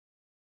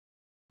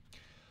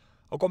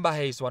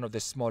Okombahe is one of the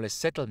smallest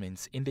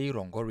settlements in the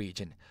Irongo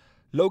region.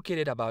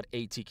 Located about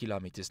 80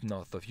 kilometers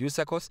north of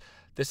Yusakos,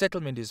 the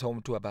settlement is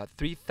home to about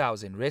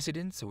 3,000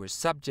 residents who are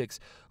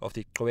subjects of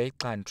the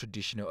Clan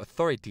Traditional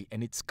Authority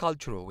and its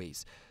cultural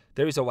ways.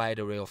 There is a wide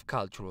array of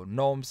cultural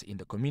norms in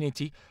the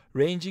community,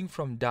 ranging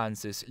from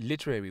dances,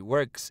 literary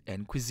works,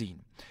 and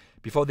cuisine.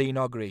 Before the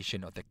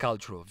inauguration of the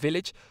cultural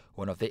village,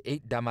 one of the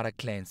 8 Damara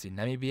clans in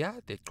Namibia,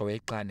 the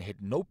clan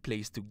had no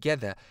place to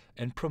gather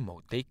and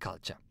promote their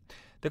culture.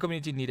 The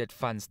community needed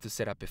funds to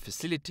set up a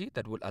facility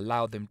that would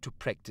allow them to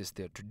practice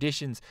their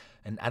traditions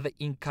and other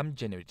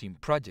income-generating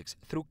projects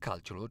through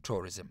cultural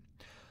tourism.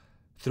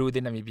 Through the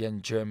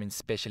Namibian German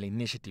Special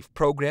Initiative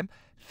Program,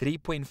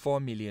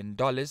 $3.4 million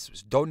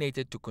was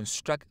donated to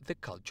construct the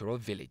cultural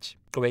village.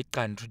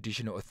 Clan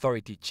Traditional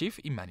Authority Chief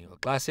Emmanuel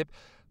Glasep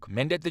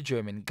commended the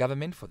German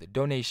government for the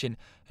donation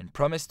and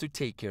promised to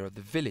take care of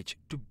the village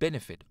to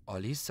benefit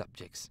all his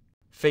subjects.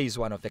 Phase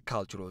 1 of the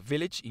cultural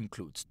village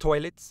includes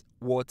toilets,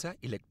 water,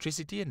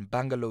 electricity and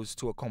bungalows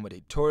to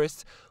accommodate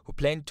tourists who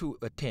plan to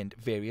attend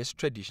various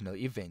traditional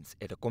events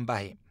at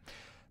Okombahe.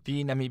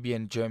 The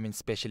Namibian German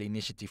Special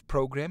Initiative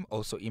Program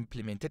also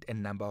implemented a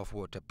number of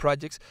water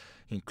projects,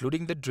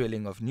 including the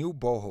drilling of new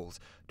boreholes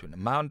to an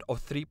amount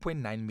of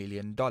 $3.9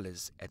 million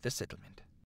at the settlement.